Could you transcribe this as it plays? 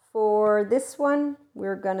For this one,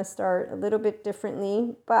 we're going to start a little bit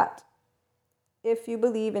differently, but if you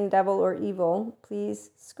believe in devil or evil,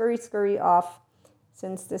 please scurry off,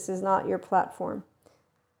 since this is not your platform.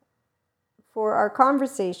 For our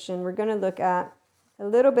conversation, we're going to look at a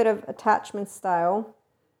little bit of attachment style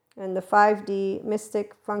and the 5D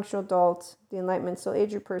mystic functional adult, the Enlightenment soul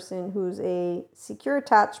ager person who's a secure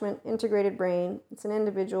attachment, integrated brain. It's an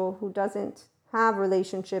individual who doesn't have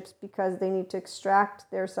relationships because they need to extract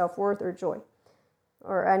their self-worth or joy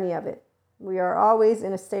or any of it. We are always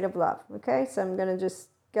in a state of love. Okay, so I'm going to just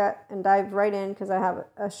get and dive right in because I have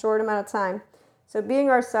a short amount of time. So being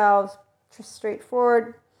ourselves, just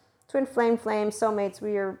straightforward, twin flame, soulmates,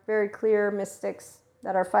 we are very clear mystics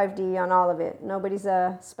that are 5D on all of it. Nobody's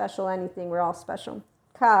a special anything. We're all special.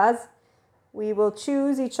 Because we will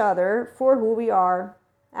choose each other for who we are,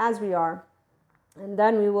 as we are. And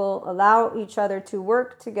then we will allow each other to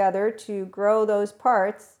work together to grow those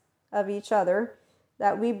parts of each other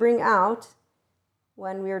that we bring out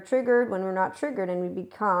when we are triggered, when we're not triggered, and we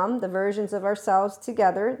become the versions of ourselves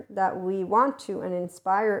together that we want to, and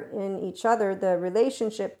inspire in each other the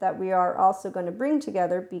relationship that we are also going to bring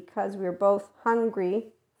together, because we're both hungry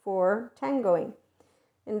for tangoing,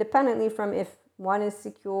 independently from if one is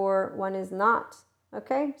secure, one is not.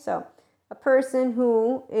 Okay, so a person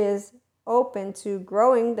who is open to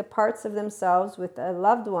growing the parts of themselves with a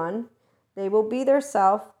loved one, they will be their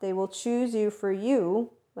self, they will choose you for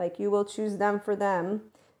you, like you will choose them for them,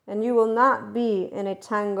 and you will not be in a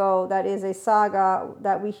tango that is a saga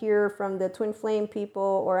that we hear from the twin flame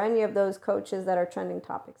people or any of those coaches that are trending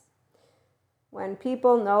topics. When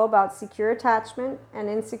people know about secure attachment and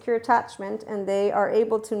insecure attachment, and they are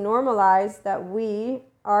able to normalize that we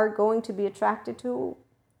are going to be attracted to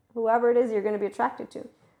whoever it is you're going to be attracted to.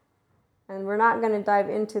 And we're not going to dive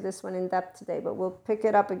into this one in depth today, but we'll pick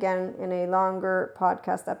it up again in a longer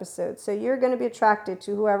podcast episode. So you're going to be attracted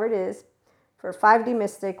to whoever it is. For 5D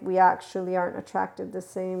Mystic, we actually aren't attracted the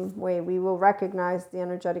same way. We will recognize the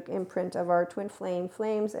energetic imprint of our twin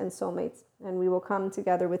flames and soulmates. And we will come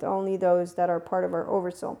together with only those that are part of our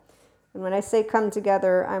oversoul. And when I say come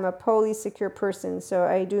together, I'm a polysecure person. So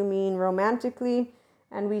I do mean romantically,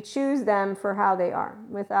 and we choose them for how they are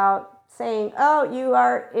without saying, oh, you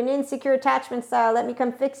are an insecure attachment style, let me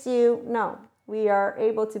come fix you. No, we are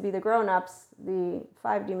able to be the grown-ups, the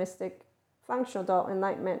 5D mystic, functional adult,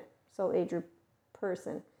 enlightenment, soul ager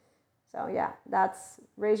person. So yeah, that's,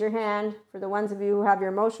 raise your hand for the ones of you who have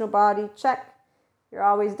your emotional body, check. You're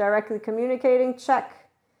always directly communicating, check.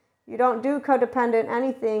 You don't do codependent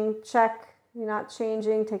anything, check. You're not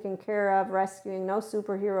changing, taking care of, rescuing, no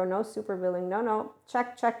superhero, no supervillain, no,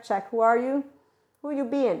 check. Who are you? Who are you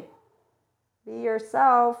being? Be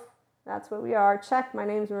yourself. That's what we are. Check. My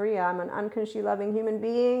name's Maria. I'm an unconditionally loving human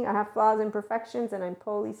being. I have flaws and imperfections, and I'm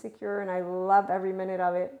fully secure, and I love every minute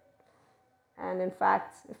of it. And in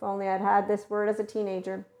fact, if only I'd had this word as a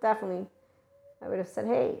teenager, definitely, I would have said,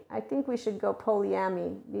 hey, I think we should go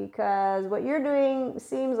polyamy, because what you're doing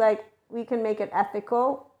seems like we can make it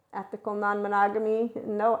ethical non-monogamy,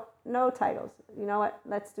 no titles. You know what?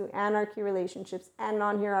 Let's do anarchy relationships and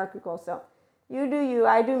non-hierarchical. So you do you,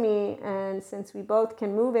 I do me, and since we both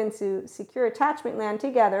can move into secure attachment land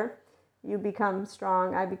together, you become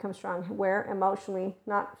strong, I become strong. Where? Emotionally,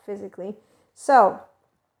 not physically. So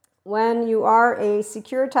when you are a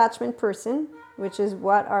secure attachment person, which is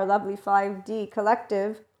what our lovely 5D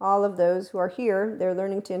collective, all of those who are here, they're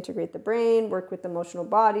learning to integrate the brain, work with the emotional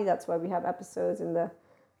body. That's why we have episodes in the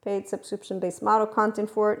paid subscription-based model content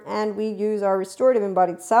for it, and we use our restorative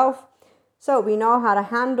embodied self. So we know how to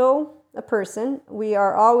handle a person. We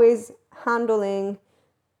are always handling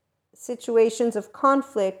situations of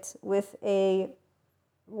conflict with a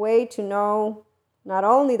way to know not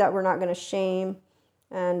only that we're not going to shame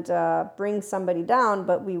and bring somebody down,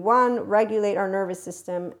 but we, one, regulate our nervous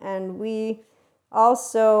system, and we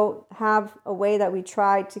also have a way that we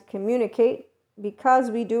try to communicate,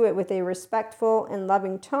 because we do it with a respectful and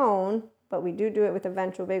loving tone, but we do it with a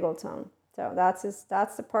ventral vagal tone. So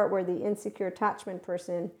that's the part where the insecure attachment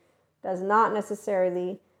person does not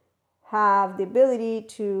necessarily have the ability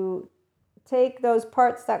to take those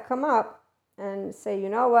parts that come up and say, you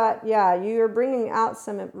know what, yeah, you're bringing out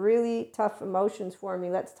some really tough emotions for me.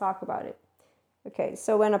 Let's talk about it. Okay,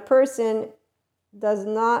 so when a person does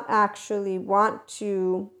not actually want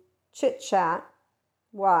to chit-chat,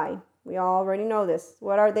 why? We already know this.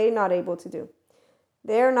 What are they not able to do?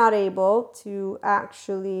 They're not able to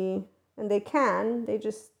actually, and they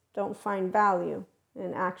just don't find value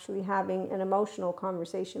in actually having an emotional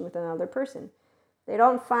conversation with another person. They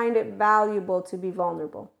don't find it valuable to be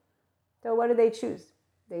vulnerable. So what do they choose?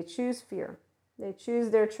 They choose fear. They choose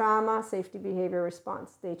their trauma, safety, behavior,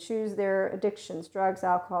 response. They choose their addictions, drugs,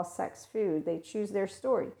 alcohol, sex, food. They choose their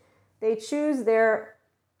story. They choose their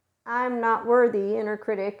I'm not worthy inner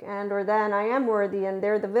critic, and or then I am worthy and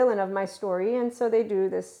they're the villain of my story. And so they do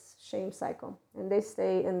this shame cycle and they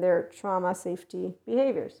stay in their trauma, safety,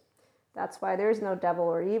 behaviors. That's why there's no devil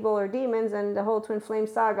or evil or demons, and the whole twin flame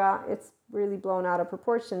saga, it's really blown out of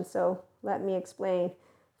proportion. So let me explain.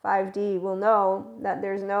 5D will know that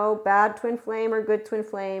there's no bad twin flame or good twin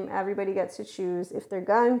flame. Everybody gets to choose if they're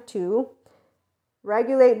going to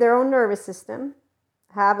regulate their own nervous system,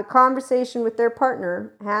 have a conversation with their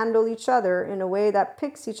partner, handle each other in a way that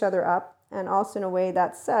picks each other up, and also in a way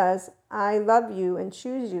that says, I love you and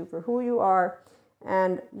choose you for who you are,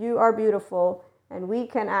 and you are beautiful, and we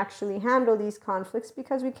can actually handle these conflicts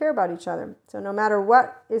because we care about each other. So no matter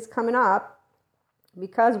what is coming up,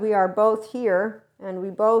 because we are both here and we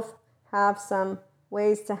both have some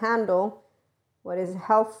ways to handle what is a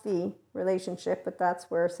healthy relationship, but that's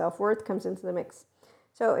where self-worth comes into the mix.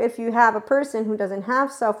 So if you have a person who doesn't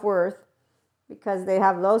have self-worth because they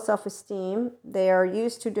have low self-esteem, they are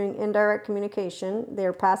used to doing indirect communication,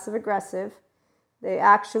 they're passive-aggressive, they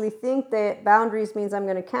actually think that boundaries means I'm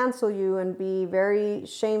going to cancel you and be very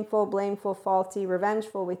shameful, blameful, faulty,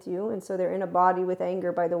 revengeful with you. And so they're in a body with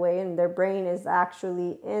anger, by the way, and their brain is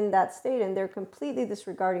actually in that state and they're completely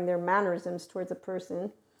disregarding their mannerisms towards a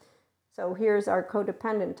person. So here's our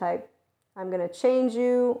codependent type. I'm going to change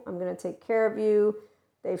you. I'm going to take care of you.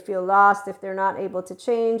 They feel lost if they're not able to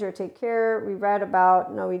change or take care. We read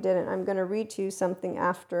about, no, we didn't. I'm going to read to you something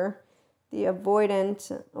after. The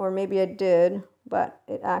avoidant, or maybe I did, but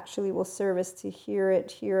it actually will serve us to hear it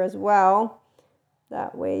here as well.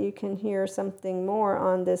 That way you can hear something more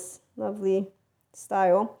on this lovely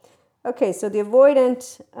style. Okay, so the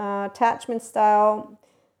avoidant attachment style,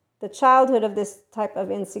 the childhood of this type of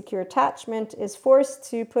insecure attachment is forced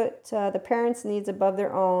to put the parents' needs above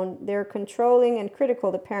their own. They're controlling and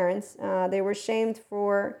critical, the parents. They were shamed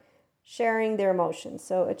for sharing their emotions.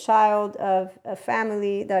 So a child of a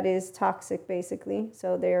family that is toxic, basically.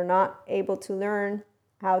 So they are not able to learn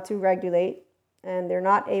how to regulate, and they're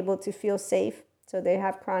not able to feel safe. So they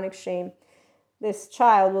have chronic shame. This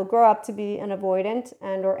child will grow up to be an avoidant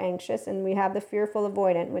and or anxious, and we have the fearful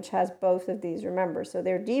avoidant, which has both of these, remember. So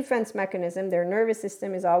their defense mechanism, their nervous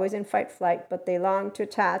system is always in fight-flight, but they long to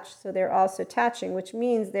attach, so they're also attaching, which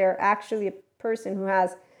means they're actually a person who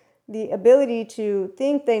has the ability to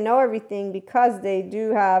think they know everything because they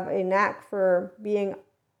do have a knack for being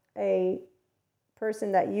a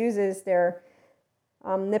person that uses their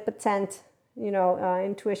omnipotent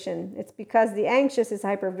intuition. It's because the anxious is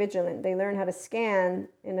hypervigilant. They learn how to scan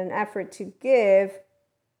in an effort to give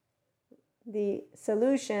the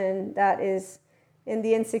solution that is in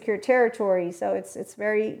the insecure territory. So it's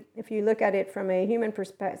very, if you look at it from a human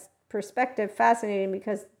perspective, fascinating,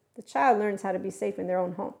 because the child learns how to be safe in their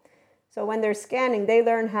own home. So when they're scanning, they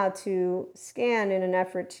learn how to scan in an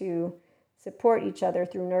effort to support each other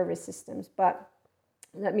through nervous systems. But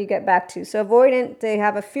let me get back to. So avoidant, they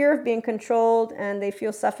have a fear of being controlled and they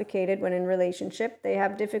feel suffocated when in relationship. They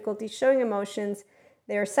have difficulty showing emotions.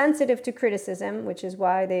 They are sensitive to criticism, which is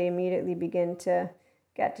why they immediately begin to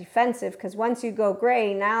get defensive, because once you go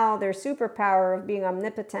gray, now their superpower of being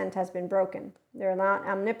omnipotent has been broken. They're not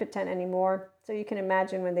omnipotent anymore. So you can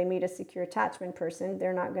imagine when they meet a secure attachment person,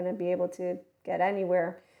 they're not going to be able to get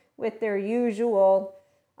anywhere with their usual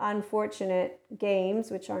unfortunate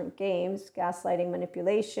games, which aren't games. Gaslighting,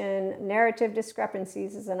 manipulation, narrative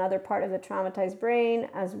discrepancies is another part of the traumatized brain,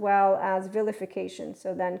 as well as vilification.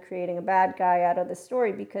 So then creating a bad guy out of the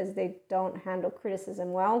story because they don't handle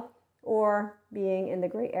criticism well, or being in the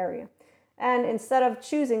gray area. And instead of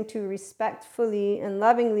choosing to respectfully and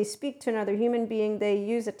lovingly speak to another human being, they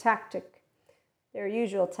use a tactic, their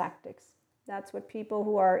usual tactics. That's what people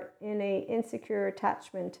who are in a insecure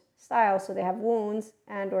attachment style, so they have wounds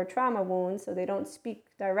and or trauma wounds, so they don't speak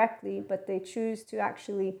directly, but they choose to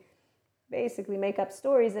actually basically make up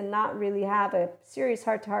stories and not really have a serious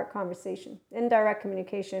heart-to-heart conversation. Indirect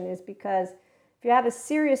communication is because if you have a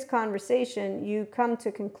serious conversation, you come to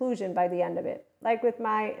a conclusion by the end of it. Like with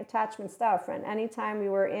my attachment style friend, anytime we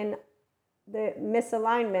were in the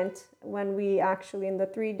misalignment, when we actually, in the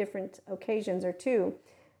 3 different occasions or 2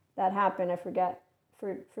 that happened, I forget,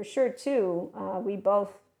 for sure 2, we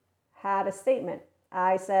both had a statement.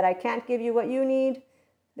 I said, I can't give you what you need.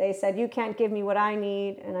 They said, you can't give me what I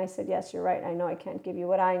need. And I said, yes, you're right. I know I can't give you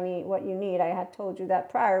what I need, what you need. I had told you that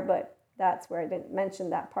prior, but that's where I didn't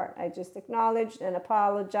mention that part. I just acknowledged and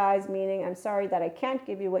apologized, meaning I'm sorry that I can't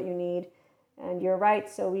give you what you need, and you're right,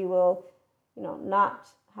 so we will, not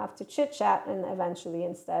have to chit-chat, and eventually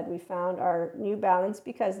instead we found our new balance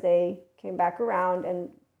because they came back around and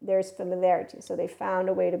there's familiarity. So they found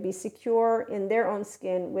a way to be secure in their own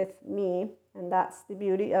skin with me, and that's the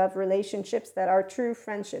beauty of relationships that are true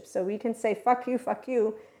friendships. So we can say fuck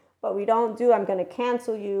you, but we don't do I'm going to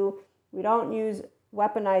cancel you. We don't use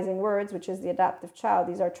weaponizing words, which is the adaptive child.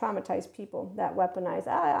 These are traumatized people that weaponize.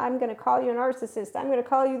 I'm going to call you a narcissist. I'm going to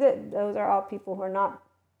call you this. Those are all people who are not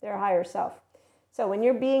their higher self. So when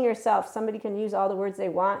you're being yourself, somebody can use all the words they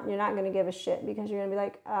want. You're not going to give a shit because you're going to be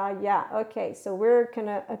like, yeah, okay, so we're going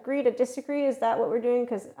to agree to disagree. Is that what we're doing?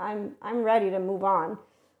 Because I'm ready to move on,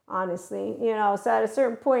 honestly. So at a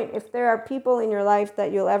certain point, if there are people in your life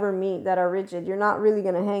that you'll ever meet that are rigid, you're not really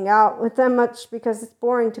going to hang out with them much because it's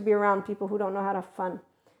boring to be around people who don't know how to have fun.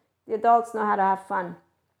 The adults know how to have fun.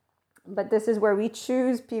 But this is where we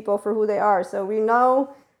choose people for who they are. So we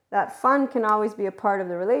know that fun can always be a part of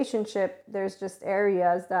the relationship. There's just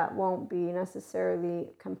areas that won't be necessarily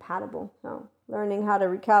compatible. So learning how to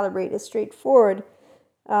recalibrate is straightforward.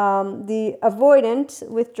 The avoidant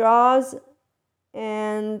withdraws,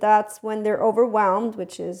 and that's when they're overwhelmed,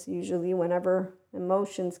 which is usually whenever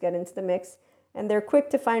emotions get into the mix, and they're quick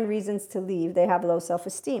to find reasons to leave. They have low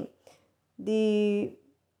self-esteem. The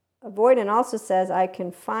avoidant also says, I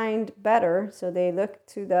can find better. So they look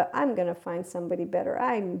to I'm going to find somebody better.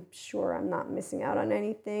 I'm sure I'm not missing out on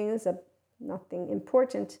anything. There's nothing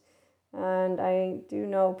important. And I do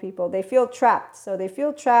know people, they feel trapped. So they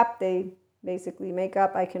feel trapped. They basically make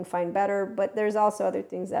up, I can find better. But there's also other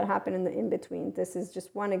things that happen in the in-between. This is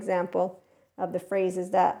just one example of the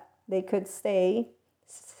phrases that they could say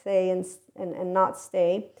and not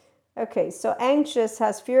stay. Okay, so anxious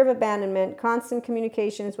has fear of abandonment. Constant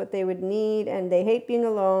communication is what they would need, and they hate being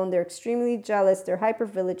alone. They're extremely jealous. They're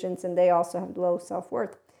hypervigilant, and they also have low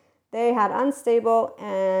self-worth. They had unstable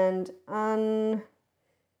and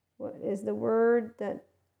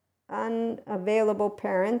unavailable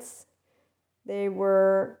parents. They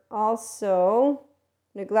were also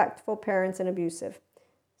neglectful parents and abusive.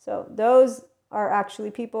 So those are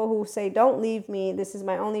actually people who say, don't leave me. This is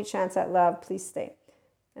my only chance at love. Please stay.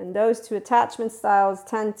 And those two attachment styles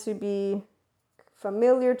tend to be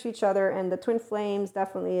familiar to each other. And the twin flames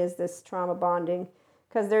definitely is this trauma bonding,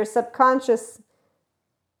 because their subconscious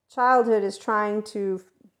childhood is trying to,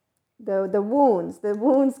 the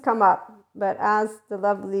wounds come up. But as the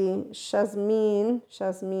lovely Shazmin,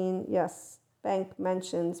 yes, Bank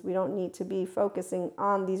mentions, we don't need to be focusing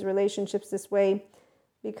on these relationships this way,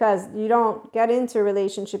 because you don't get into a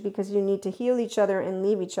relationship because you need to heal each other and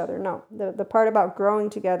leave each other. No, the part about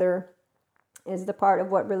growing together is the part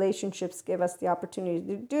of what relationships give us the opportunity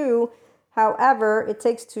to do. However, it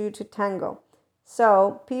takes two to tango.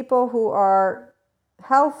 So people who are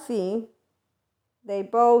healthy, they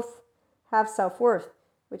both have self-worth,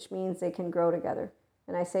 which means they can grow together.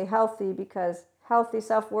 And I say healthy because healthy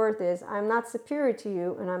self-worth is, I'm not superior to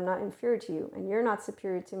you and I'm not inferior to you, and you're not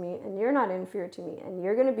superior to me and you're not inferior to me, and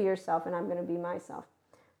you're going to be yourself and I'm going to be myself,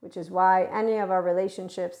 which is why any of our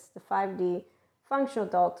relationships, the 5D functional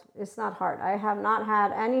adult, it's not hard. I have not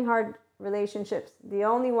had any hard relationships. The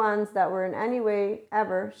only ones that were in any way,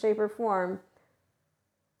 ever, shape or form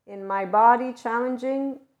in my body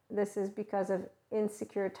challenging, this is because of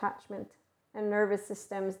insecure attachment and nervous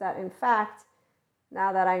systems that, in fact,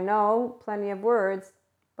 now that I know plenty of words,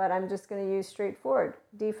 but I'm just going to use straightforward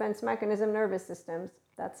defense mechanism, nervous systems.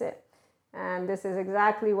 That's it. And this is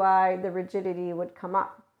exactly why the rigidity would come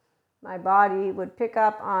up. My body would pick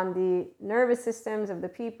up on the nervous systems of the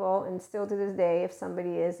people, and still to this day, if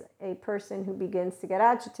somebody is a person who begins to get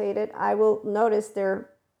agitated, I will notice their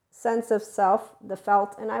sense of self, the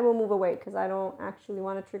felt, and I will move away because I don't actually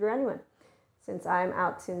want to trigger anyone, since I'm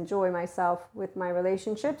out to enjoy myself with my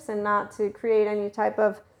relationships and not to create any type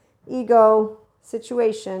of ego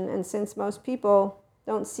situation. And since most people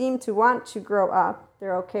don't seem to want to grow up,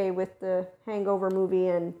 they're okay with the Hangover movie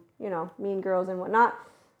and, Mean Girls and whatnot,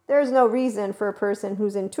 there's no reason for a person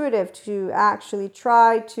who's intuitive to actually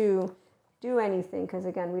try to do anything. Because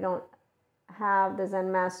again, we don't have the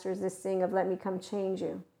Zen masters this thing of let me come change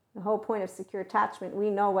you. The whole point of secure attachment, we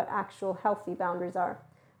know what actual healthy boundaries are.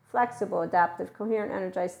 Flexible, adaptive, coherent,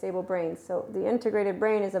 energized, stable brains. So the integrated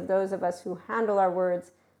brain is of those of us who handle our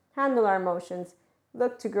words, handle our emotions,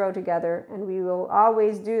 look to grow together. And we will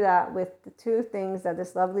always do that with the two things that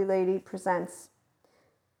this lovely lady presents: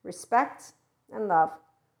 respect and love.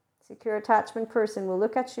 Secure attachment person will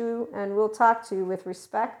look at you and will talk to you with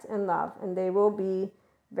respect and love. And they will be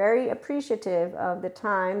very appreciative of the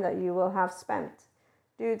time that you will have spent,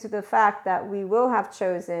 due to the fact that we will have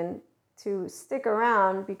chosen to stick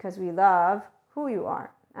around because we love who you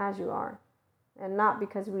are, as you are. and not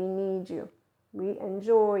because we need you. We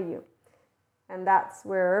enjoy you. And that's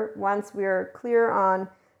where, once we're clear on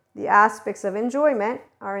the aspects of enjoyment,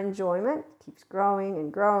 our enjoyment keeps growing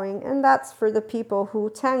and growing. And that's for the people who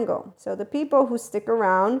tango. So the people who stick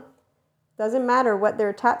around, doesn't matter what their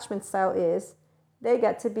attachment style is, they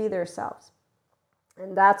get to be themselves.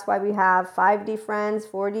 And that's why we have 5D friends,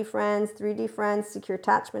 4D friends, 3D friends, secure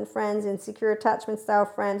attachment friends, insecure attachment style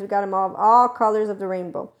friends. We got them all colors of the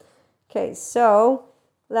rainbow. Okay, so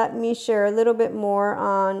let me share a little bit more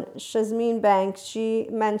on Shazmeen Banks. She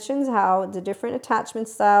mentions how the different attachment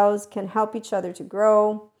styles can help each other to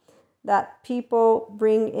grow, that people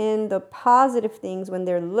bring in the positive things when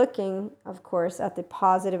they're looking, of course, at the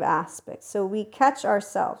positive aspects. So we catch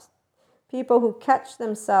ourselves. People who catch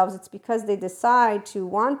themselves, it's because they decide to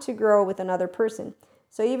want to grow with another person.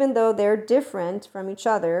 So even though they're different from each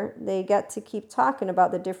other, they get to keep talking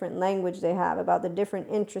about the different language they have, about the different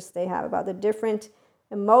interests they have, about the different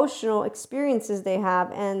emotional experiences they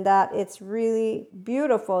have, and that it's really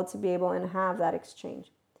beautiful to be able and have that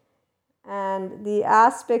exchange. And the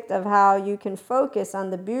aspect of how you can focus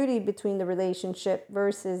on the beauty between the relationship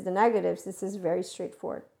versus the negatives, this is very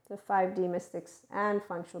straightforward. The 5D mystics and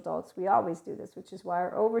functional adults, we always do this, which is why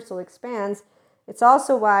our oversoul expands. It's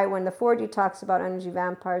also why when the 4D talks about energy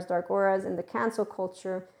vampires, dark auras, and the cancel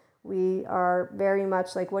culture, we are very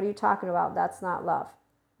much like, what are you talking about? That's not love.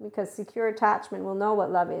 Because secure attachment will know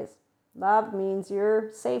what love is. Love means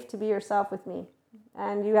you're safe to be yourself with me.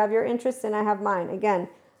 And you have your interests and I have mine. Again,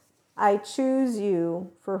 I choose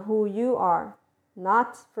you for who you are,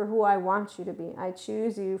 not for who I want you to be. I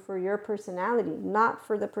choose you for your personality, not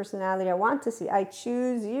for the personality I want to see. I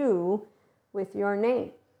choose you with your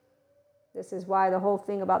name. This is why the whole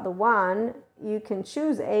thing about the one, you can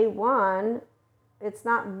choose a one. It's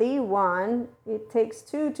not the one. It takes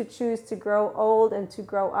two to choose to grow old and to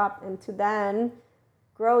grow up and to then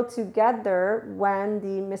grow together when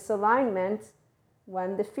the misalignment,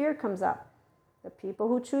 when the fear comes up. The people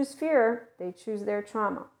who choose fear, they choose their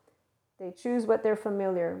trauma. They choose what they're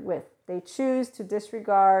familiar with. They choose to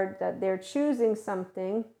disregard that they're choosing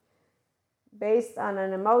something based on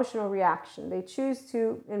an emotional reaction. They choose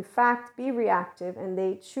to, in fact, be reactive, and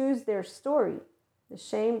they choose their story, the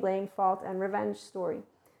shame, blame, fault, and revenge story.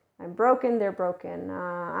 I'm broken, they're broken.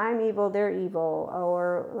 I'm evil, they're evil.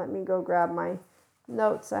 Or let me go grab my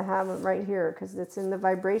notes. I have them right here because it's in the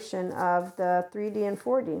vibration of the 3D and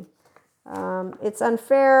 4D. It's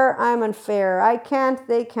unfair, I'm unfair. I can't,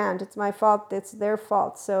 they can't. It's my fault, it's their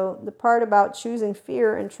fault. So the part about choosing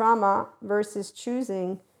fear and trauma versus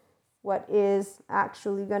choosing what is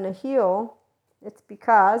actually going to heal, it's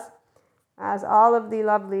because, as all of the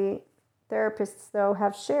lovely therapists though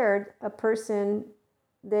have shared, a person,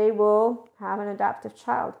 they will have an adaptive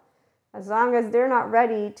child. As long as they're not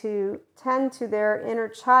ready to tend to their inner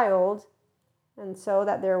child, and so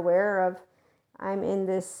that they're aware of, I'm in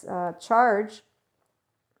this charge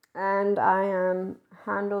and I am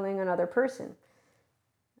handling another person.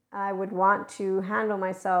 I would want to handle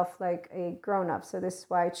myself like a grown-up. So this is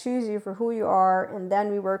why I choose you for who you are. And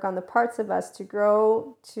then we work on the parts of us to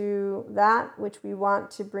grow to that which we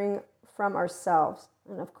want to bring from ourselves.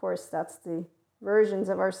 And of course, that's the versions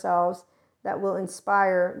of ourselves that will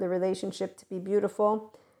inspire the relationship to be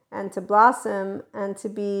beautiful and to blossom and to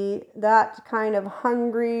be that kind of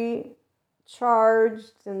hungry,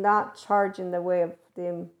 charged, and not charged in the way of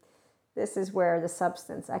the, this is where the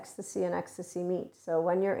substance, ecstasy and ecstasy meet. So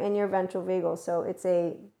when you're in your ventral vagal, so it's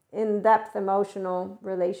a in-depth emotional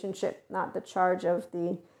relationship, not the charge of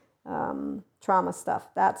the trauma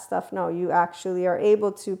stuff. That stuff, no, you actually are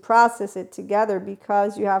able to process it together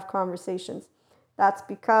because you have conversations. That's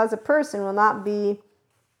because a person will not be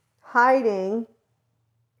hiding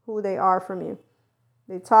who they are from you.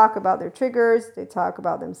 They talk about their triggers, they talk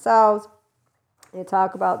about themselves, they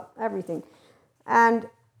talk about everything. And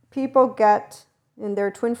people get in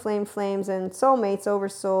their twin flame flames and soulmates over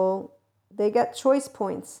soul, they get choice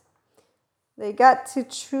points. They get to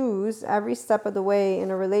choose every step of the way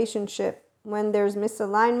in a relationship when there's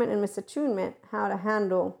misalignment and misattunement, how to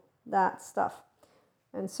handle that stuff.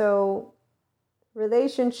 And so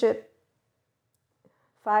relationship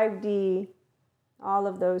 5D, all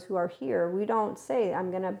of those who are here, we don't say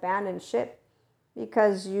I'm going to abandon ship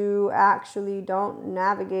because you actually don't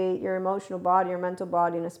navigate your emotional body or mental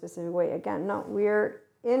body in a specific way. Again, no, we're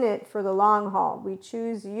in it for the long haul. We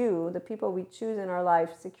choose you, the people we choose in our life,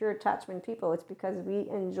 secure attachment people. It's because we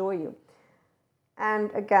enjoy you.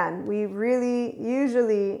 And again, we really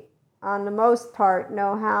usually, on the most part,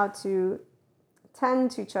 know how to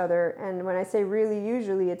tend to each other. And when I say really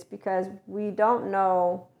usually, it's because we don't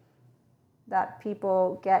know that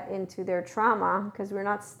people get into their trauma because we're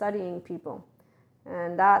not studying people.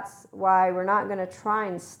 And that's why we're not going to try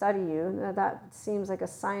and study you. That seems like a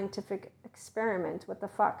scientific experiment. What the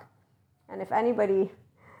fuck? And if anybody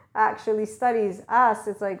actually studies us,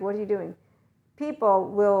 it's like, what are you doing?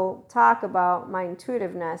 People will talk about my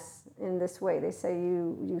intuitiveness in this way. They say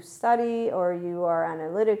you study, or you are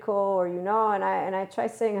analytical, or and I try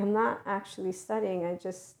saying I'm not actually studying. I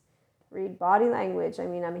just read body language. I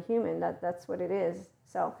mean, I'm a human. That's what it is.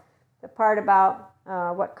 So the part about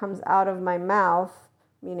what comes out of my mouth,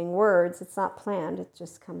 meaning words, it's not planned. It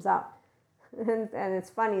just comes out. And it's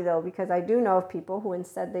funny though, because I do know of people who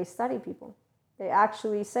instead they study people. They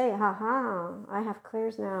actually say, haha, I have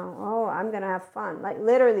clairs now. Oh, I'm going to have fun. Like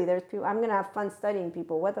literally, there's people, I'm going to have fun studying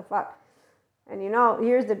people. What the fuck? And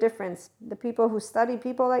here's the difference. The people who study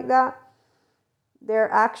people like that,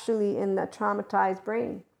 they're actually in the traumatized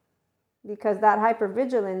brain. Because that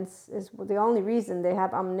hypervigilance is the only reason they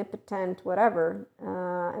have omnipotent whatever.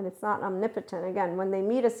 And it's not omnipotent. Again, when they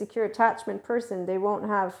meet a secure attachment person, they won't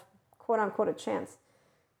have, quote unquote, a chance.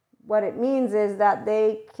 What it means is that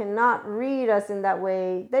they cannot read us in that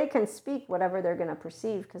way. They can speak whatever they're going to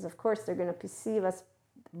perceive, because of course they're going to perceive us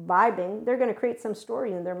vibing. They're going to create some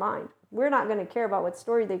story in their mind. We're not going to care about what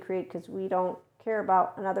story they create, because we don't care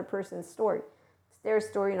about another person's story. It's their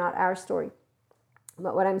story, not our story.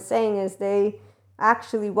 But what I'm saying is they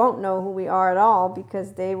actually won't know who we are at all,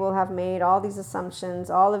 because they will have made all these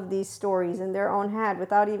assumptions, all of these stories in their own head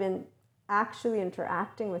without even actually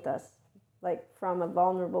interacting with us, like from a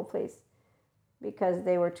vulnerable place, because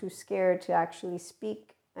they were too scared to actually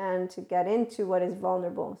speak and to get into what is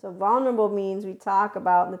vulnerable. So vulnerable means we talk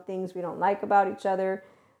about the things we don't like about each other.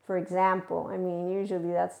 For example, I mean,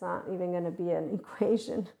 usually that's not even going to be an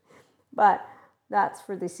equation, but that's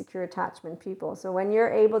for the secure attachment people. So when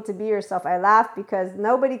you're able to be yourself, I laugh because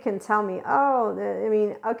nobody can tell me,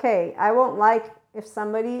 okay, I won't like if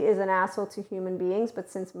somebody is an asshole to human beings, but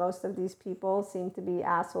since most of these people seem to be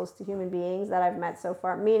assholes to human beings that I've met so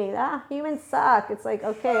far, meaning, humans suck. It's like,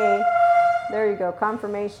 okay, there you go,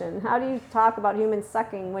 confirmation. How do you talk about humans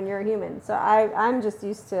sucking when you're a human? So I'm just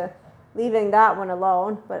used to leaving that one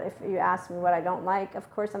alone. But if you ask me what I don't like,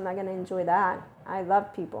 of course I'm not going to enjoy that. I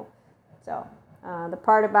love people. So the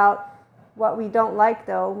part about what we don't like,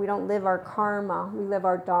 though, we don't live our karma, we live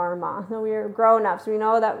our dharma. We're grown-ups. We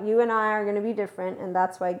know that you and I are going to be different, and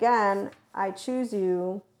that's why, again, I choose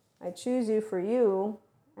you for you,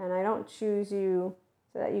 and I don't choose you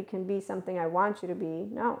so that you can be something I want you to be.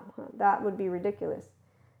 No, that would be ridiculous.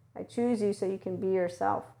 I choose you so you can be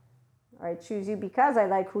yourself, or I choose you because I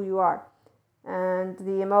like who you are and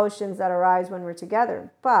the emotions that arise when we're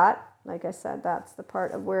together. But like I said, that's the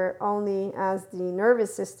part of where only as the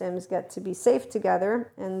nervous systems get to be safe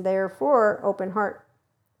together, and therefore open heart.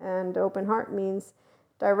 And open heart means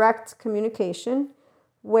direct communication,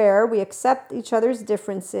 where we accept each other's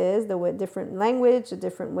differences, the different language, the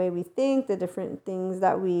different way we think, the different things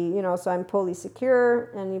that we, so I'm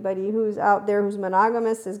polysecure. Anybody who's out there who's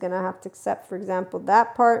monogamous is going to have to accept, for example,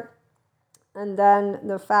 that part. And then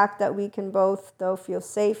the fact that we can both, though, feel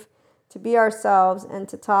safe to be ourselves and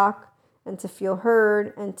to talk and to feel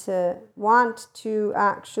heard and to want to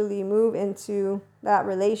actually move into that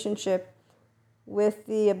relationship with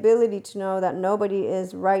the ability to know that nobody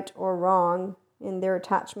is right or wrong in their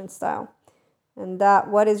attachment style. And that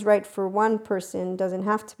what is right for one person doesn't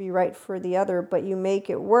have to be right for the other, but you make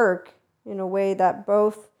it work in a way that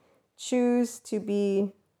both choose to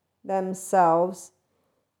be themselves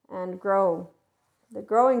and grow. The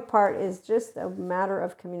growing part is just a matter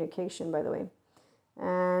of communication, by the way.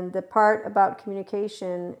 And the part about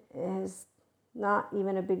communication is not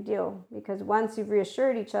even a big deal, because once you've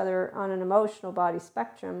reassured each other on an emotional body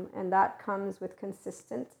spectrum, and that comes with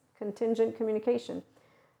consistent, contingent communication,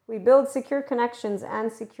 we build secure connections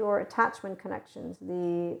and secure attachment connections.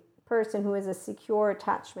 The person who is a secure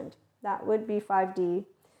attachment, that would be 5D,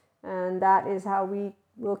 and that is how we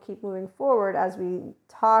will keep moving forward as we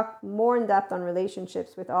talk more in depth on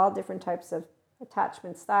relationships with all different types of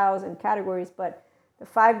attachment styles and categories. But the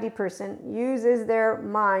 5D person uses their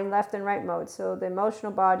mind left and right mode. So the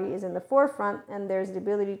emotional body is in the forefront, and there's the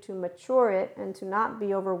ability to mature it and to not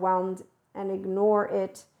be overwhelmed and ignore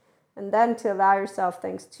it. And then to allow yourself,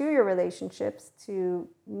 thanks to your relationships, to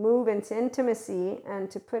move into intimacy and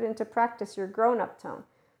to put into practice your grown-up tone.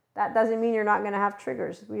 That doesn't mean you're not going to have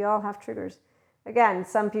triggers. We all have triggers. Again,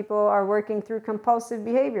 some people are working through compulsive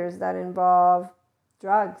behaviors that involve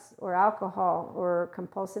drugs or alcohol or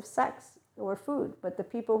compulsive sex or food. But the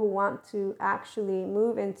people who want to actually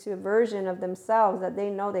move into a version of themselves that they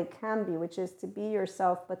know they can be, which is to be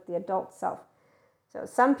yourself, but the adult self. So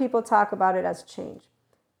some people talk about it as change.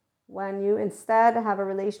 When you instead have a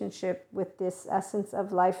relationship with this essence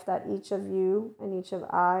of life that each of you and each of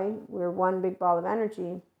I, we're one big ball of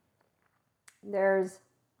energy, there's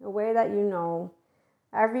a way that you know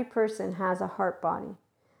every person has a heart body.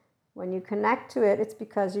 When you connect to it, it's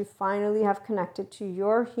because you finally have connected to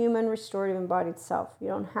your human restorative embodied self. You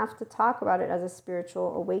don't have to talk about it as a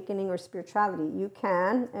spiritual awakening or spirituality. You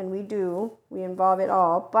can, and we do. We involve it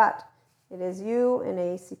all, but it is you in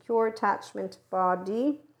a secure attachment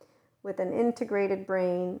body with an integrated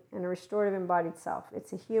brain and a restorative embodied self.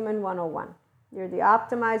 It's a human 101. You're the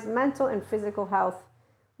optimized mental and physical health.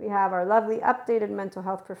 We have our lovely updated mental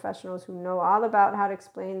health professionals who know all about how to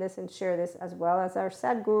explain this and share this, as well as our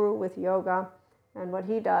Sadhguru with yoga and what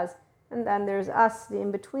he does. And then there's us, the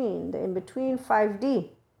in-between 5D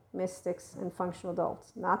mystics and functional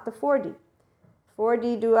adults, not the 4D.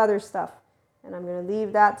 4D do other stuff. And I'm going to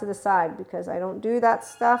leave that to the side because I don't do that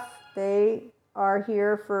stuff. They are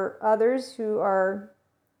here for others who are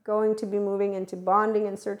going to be moving into bonding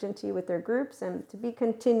and certainty with their groups and to be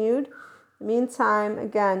continued. In the meantime,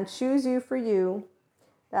 again, choose you for you.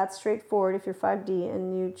 That's straightforward if you're 5D,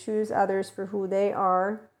 and you choose others for who they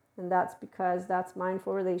are. And that's because that's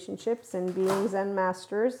mindful relationships and being Zen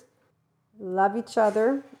masters. Love each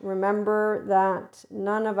other. Remember that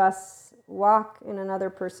none of us walk in another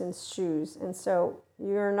person's shoes. And so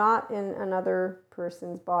you're not in another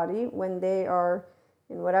person's body when they are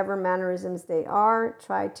in whatever mannerisms they are.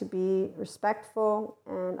 Try to be respectful,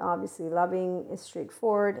 and obviously loving is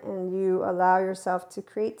straightforward, and you allow yourself to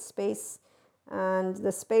create space, and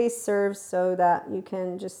the space serves so that you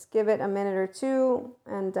can just give it a minute or two,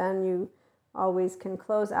 and then you always can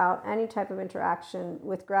close out any type of interaction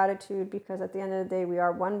with gratitude, because at the end of the day we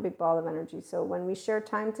are one big ball of energy. So when we share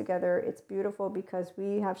time together, it's beautiful because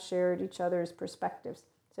we have shared each other's perspectives.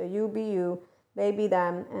 So you be you, they be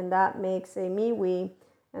them, and that makes a me we,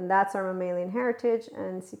 and that's our mammalian heritage.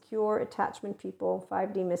 And secure attachment people,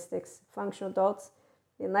 5D mystics, functional adults,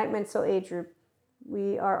 the Enlightenment Soul Age group,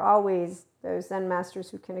 we are always those Zen masters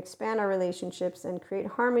who can expand our relationships and create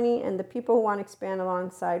harmony, and the people who want to expand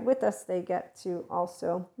alongside with us, they get to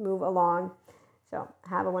also move along. So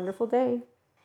have a wonderful day.